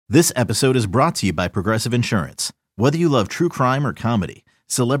This episode is brought to you by Progressive Insurance. Whether you love true crime or comedy,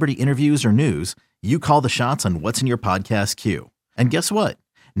 celebrity interviews or news, you call the shots on what's in your podcast queue. And guess what?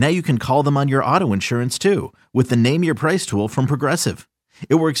 Now you can call them on your auto insurance too with the Name Your Price tool from Progressive.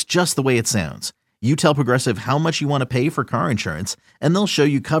 It works just the way it sounds. You tell Progressive how much you want to pay for car insurance, and they'll show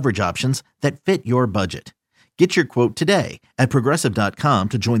you coverage options that fit your budget. Get your quote today at Progressive.com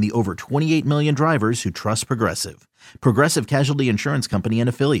to join the over 28 million drivers who trust Progressive. Progressive Casualty Insurance Company and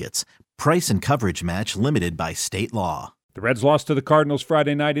Affiliates. Price and coverage match limited by state law. The Reds lost to the Cardinals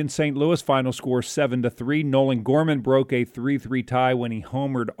Friday night in St. Louis. Final score 7-3. Nolan Gorman broke a 3-3 tie when he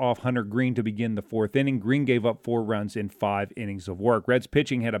homered off Hunter Green to begin the fourth inning. Green gave up 4 runs in 5 innings of work. Reds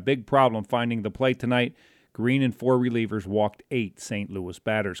pitching had a big problem finding the plate tonight. Green and 4 relievers walked 8 St. Louis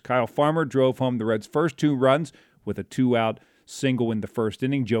batters. Kyle Farmer drove home the Reds' first 2 runs with a 2-out single in the first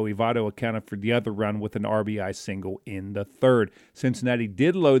inning. Joey Votto accounted for the other run with an RBI single in the third. Cincinnati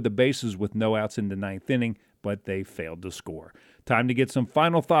did load the bases with no outs in the 9th inning, but they failed to score. Time to get some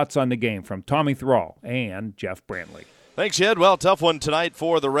final thoughts on the game from Tommy Thrall and Jeff Brantley. Thanks, Jed. Well, tough one tonight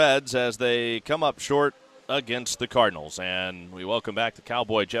for the Reds as they come up short against the Cardinals. And we welcome back the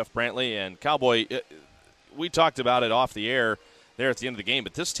Cowboy Jeff Brantley. And Cowboy, we talked about it off the air there at the end of the game,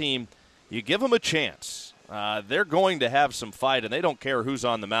 but this team, you give them a chance. They're going to have some fight, and they don't care who's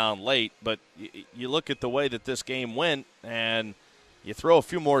on the mound late. But you look at the way that this game went, and you throw a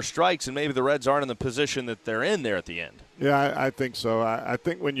few more strikes, and maybe the Reds aren't in the position that they're in there at the end. Yeah, I think so. I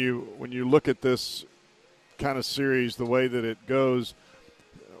think when you look at this kind of series, the way that it goes,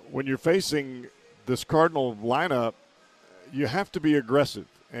 when you're facing this Cardinal lineup, you have to be aggressive,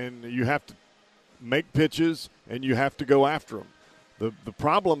 and you have to make pitches, and you have to go after them. The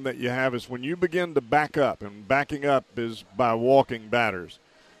problem that you have is when you begin to back up, and backing up is by walking batters.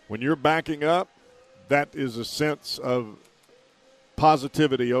 When you're backing up, that is a sense of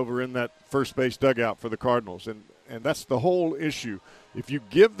positivity over in that first base dugout for the Cardinals, and that's the whole issue. If you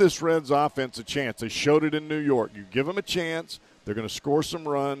give this Reds offense a chance, they showed it in New York, you give them a chance, they're going to score some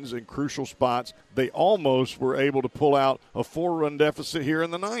runs in crucial spots. They almost were able to pull out a 4-run deficit here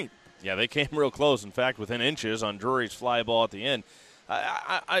in the 9th. Yeah, they came real close, in fact, within inches on Drury's fly ball at the end.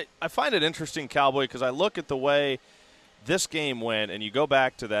 I find it interesting, Cowboy, because I look at the way this game went, and you go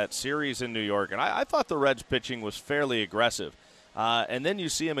back to that series in New York, and I thought the Reds' pitching was fairly aggressive. And then you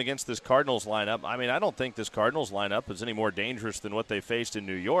see him against this Cardinals lineup. I mean, I don't think this Cardinals lineup is any more dangerous than what they faced in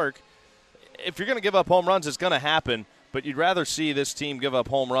New York. If you're going to give up home runs, it's going to happen, but you'd rather see this team give up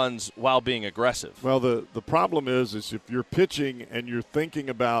home runs while being aggressive. Well, the problem is if you're pitching and you're thinking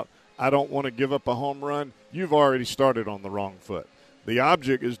about, I don't want to give up a home run, you've already started on the wrong foot. The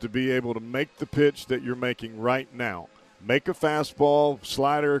object is to be able to make the pitch that you're making right now. Make a fastball,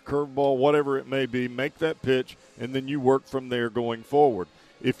 slider, curveball, whatever it may be, make that pitch, and then you work from there going forward.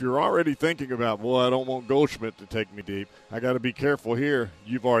 If you're already thinking about, well, I don't want Goldschmidt to take me deep, I got to be careful here,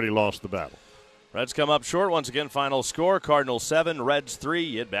 you've already lost the battle. Reds come up short. Once again, final score, Cardinals 7, Reds 3.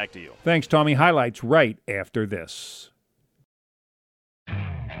 Yet back to you. Thanks, Tommy. Highlights right after this.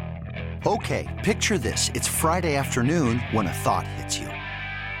 Okay, picture this. It's Friday afternoon when a thought hits you.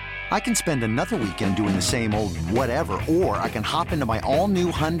 I can spend another weekend doing the same old whatever, or I can hop into my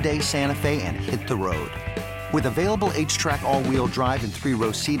all-new Hyundai Santa Fe and hit the road. With available H-Track all-wheel drive and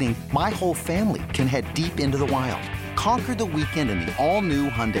 3-row seating, my whole family can head deep into the wild. Conquer the weekend in the all-new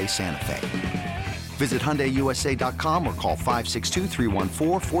Hyundai Santa Fe. Visit HyundaiUSA.com or call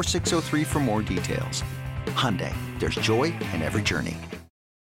 562-314-4603 for more details. Hyundai, there's joy in every journey.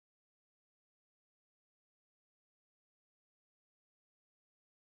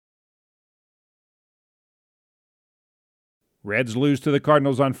 Reds lose to the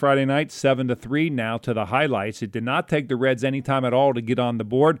Cardinals on Friday night, 7-3. Now to the highlights. It did not take the Reds any time at all to get on the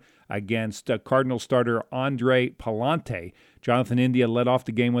board against Cardinal starter Andre Pallante. Jonathan India led off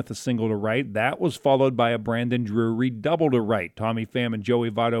the game with a single to right. That was followed by a Brandon Drury double to right. Tommy Pham and Joey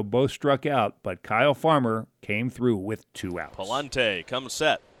Votto both struck out, but Kyle Farmer came through with 2 outs. Pallante comes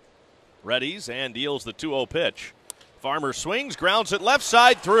set, readies, and deals the 2-0 pitch. Farmer swings, grounds it left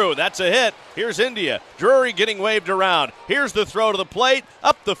side through. That's a hit. Here's India. Drury getting waved around. Here's the throw to the plate,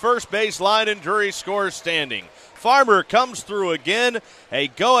 up the first base line, and Drury scores standing. Farmer comes through again. A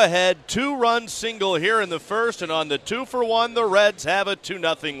go-ahead 2-run single here in the first, and on the 2-for-1, the Reds have a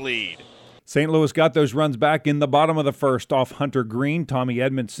 2-0 lead. St. Louis got those runs back in the bottom of the first off Hunter Green. Tommy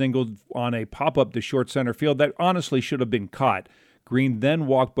Edmonds singled on a pop-up to short center field that honestly should have been caught. Green then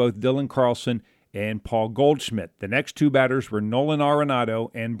walked both Dylan Carlson and Paul Goldschmidt. The next two batters were Nolan Arenado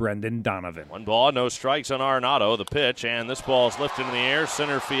and Brendan Donovan. 1 ball, no strikes on Arenado. The pitch, and this ball is lifted in the air.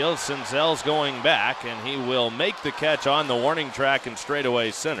 Center field. Senzel's going back, and he will make the catch on the warning track and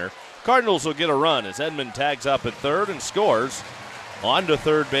straightaway center. Cardinals will get a run as Edman tags up at third and scores. On to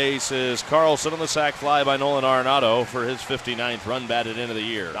third base is Carlson on the sac fly by Nolan Arenado for his 59th run batted into the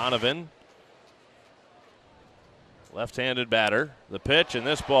year. Donovan, left-handed batter. The pitch, and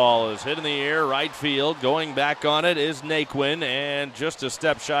this ball is hit in the air, right field. Going back on it is Naquin, and just a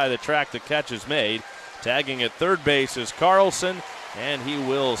step shy of the track, the catch is made. Tagging at third base is Carlson, and he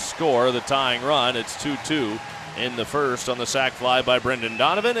will score the tying run. It's 2-2 in the first on the sac fly by Brendan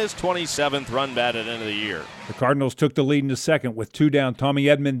Donovan, his 27th run batted into the year. The Cardinals took the lead in the second with 2 down. Tommy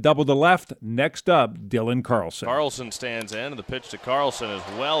Edman doubled to left. Next up, Dylan Carlson. Carlson stands in, and the pitch to Carlson is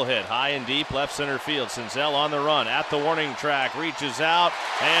well hit, high and deep, left center field. Senzel on the run, at the warning track, reaches out,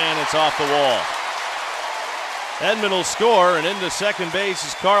 and it's off the wall. Edman will score, and into second base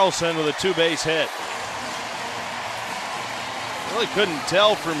is Carlson with a 2-base hit. Really couldn't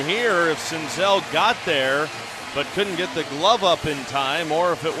tell from here if Senzel got there, but couldn't get the glove up in time,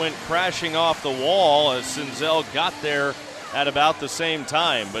 or if it went crashing off the wall as Senzel got there at about the same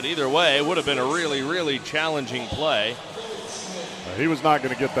time. But either way, it would have been a really, really challenging play. He was not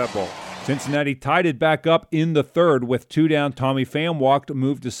going to get that ball. Cincinnati tied it back up in the third with 2 down. Tommy Pham walked,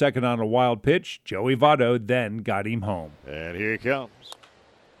 moved to second on a wild pitch. Joey Votto then got him home. And here he comes.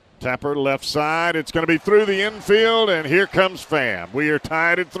 Tapper left side. It's going to be through the infield, and here comes Pham. We are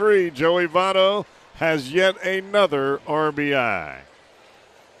tied at 3. Joey Votto has yet another RBI.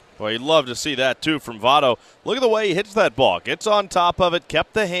 Well, you'd love to see that, too, from Votto. Look at the way he hits that ball. Gets on top of it,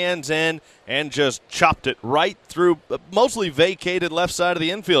 kept the hands in, and just chopped it right through, mostly vacated left side of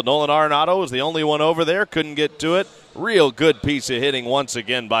the infield. Nolan Arenado was the only one over there, couldn't get to it. Real good piece of hitting once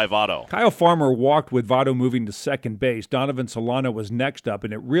again by Votto. Kyle Farmer walked with Votto moving to second base. Donovan Solano was next up,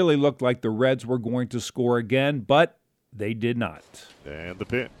 and it really looked like the Reds were going to score again, but they did not. And the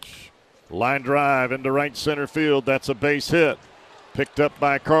pitch. Line drive into right center field. That's a base hit. Picked up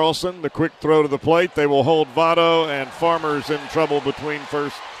by Carlson. The quick throw to the plate. They will hold Votto, and Farmer's in trouble between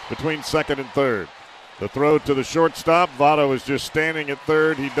second and third. The throw to the shortstop. Votto is just standing at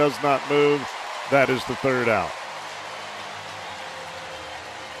third. He does not move. That is the third out.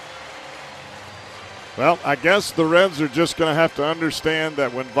 Well, I guess the Reds are just going to have to understand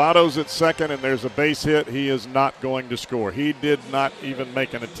that when Votto's at second and there's a base hit, he is not going to score. He did not even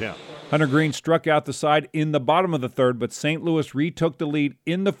make an attempt. Hunter Green struck out the side in the bottom of the third, but St. Louis retook the lead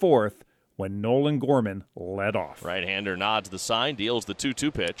in the fourth when Nolan Gorman led off. Right-hander nods the sign, deals the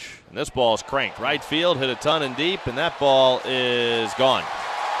 2-2 pitch. And this ball is cranked. Right field, hit a ton and deep, and that ball is gone.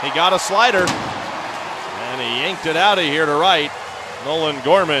 He got a slider, and he yanked it out of here to right. Nolan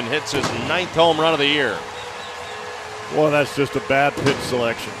Gorman hits his 9th home run of the year. Boy, that's just a bad pitch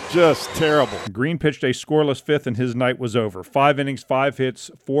selection. Just terrible. Green pitched a scoreless fifth, and his night was over. 5 innings, 5 hits,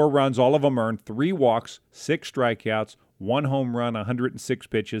 4 runs, all of them earned, 3 walks, 6 strikeouts, 1 home run, 106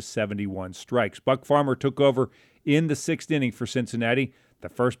 pitches, 71 strikes. Buck Farmer took over in the 6th inning for Cincinnati. The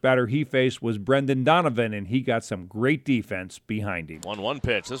first batter he faced was Brendan Donovan, and he got some great defense behind him. 1-1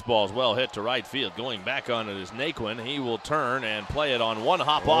 pitch. This ball is well hit to right field. Going back on it is Naquin. He will turn and play it on one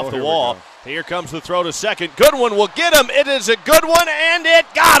hop off the wall. Here comes the throw to second. Goodwin will get him. It is a good one, and it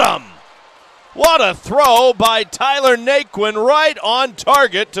got him. What a throw by Tyler Naquin, right on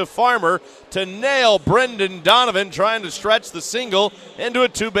target to Farmer to nail Brendan Donovan, trying to stretch the single into a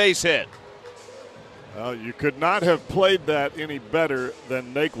 2-base hit. You could not have played that any better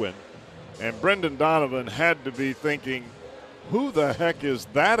than Naquin. And Brendan Donovan had to be thinking, who the heck is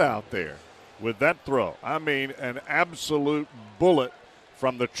that out there with that throw? I mean, an absolute bullet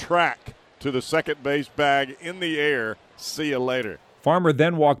from the track to the second base bag in the air. See you later. Farmer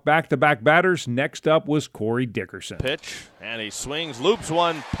then walked back-to-back batters. Next up was Corey Dickerson. Pitch, and he swings, loops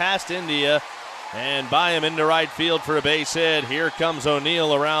one past India, and by him into right field for a base hit. Here comes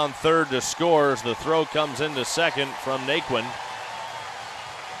O'Neill around third to score as the throw comes into second from Naquin.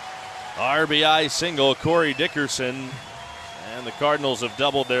 RBI single, Corey Dickerson, and the Cardinals have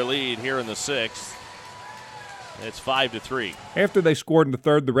doubled their lead here in the 6th. It's 5-3. After they scored in the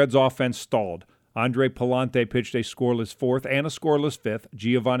third, the Reds' offense stalled. Andre Palante pitched a scoreless fourth and a scoreless fifth.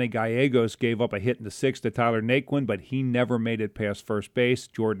 Giovanni Gallegos gave up a hit in the sixth to Tyler Naquin, but he never made it past first base.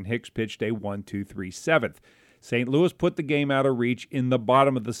 Jordan Hicks pitched a 1-2-3 seventh. St. Louis put the game out of reach in the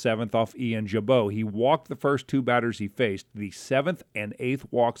bottom of the seventh off Ian Jabot. He walked the first 2 batters he faced. The 7th and 8th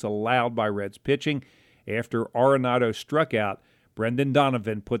walks allowed by Reds pitching. After Arenado struck out, Brendan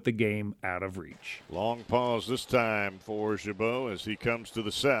Donovan put the game out of reach. Long pause this time for Jabot as he comes to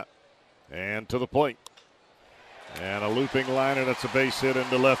the set. And to the plate. And a looping liner, that's a base hit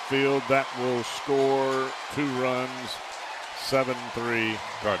into left field. That will score 2 runs, 7-3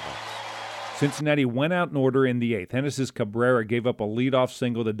 Cardinals. Cincinnati went out in order in the 8th. Genesis Cabrera gave up a leadoff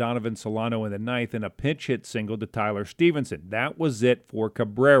single to Donovan Solano in the 9th and a pinch hit single to Tyler Stevenson. That was it for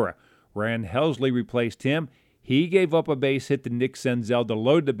Cabrera. Ryan Helsley replaced him. He gave up a base hit to Nick Senzel to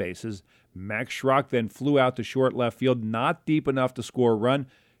load the bases. Max Schrock then flew out to short left field, not deep enough to score a run.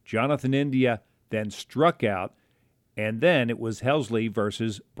 Jonathan India then struck out. And then it was Helsley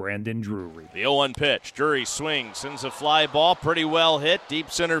versus Brandon Drury. The 0-1 pitch. Drury swings, sends a fly ball, pretty well hit,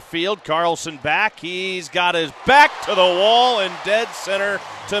 deep center field. Carlson back. He's got his back to the wall in dead center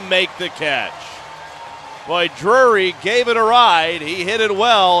to make the catch. Boy, Drury gave it a ride. He hit it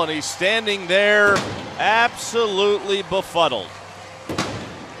well, and he's standing there absolutely befuddled.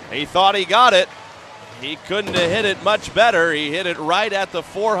 He thought he got it. He couldn't have hit it much better. He hit it right at the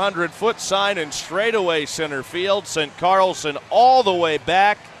 400-foot sign in straightaway center field, sent Carlson all the way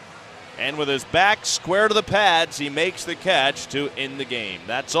back, and with his back square to the pads, he makes the catch to end the game.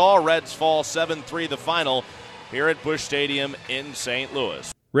 That's all. Reds fall 7-3 the final here at Busch Stadium in St.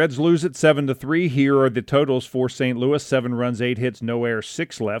 Louis. Reds lose at 7-3. Here are the totals for St. Louis. 7 runs, 8 hits, no errors,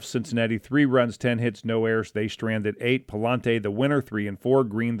 6 left. Cincinnati, 3 runs, 10 hits, no errors. They strand at 8. Palante, the winner, 3-4.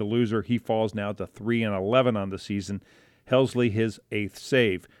 Green, the loser. He falls now to 3-11 on the season. Helsley, his 8th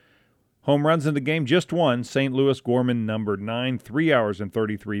save. Home runs in the game, just one. St. Louis, Gorman, number 9. 3 hours and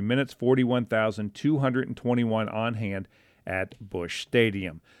 33 minutes, 41,221 on hand at Busch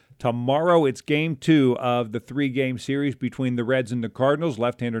Stadium. Tomorrow, it's Game 2 of the 3-game series between the Reds and the Cardinals.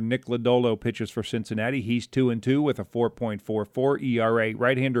 Left-hander Nick Lodolo pitches for Cincinnati. He's 2-2 with a 4.44 ERA.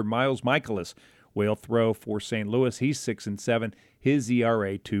 Right-hander Miles Michaelis will throw for St. Louis. He's 6-7. His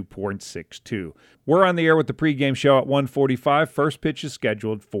ERA 2.62. We're on the air with the pregame show at 1:45. First pitch is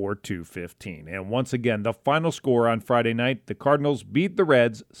scheduled for 2:15. And once again, the final score on Friday night, the Cardinals beat the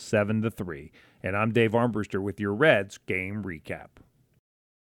Reds 7-3. And I'm Dave Armbruster with your Reds game recap.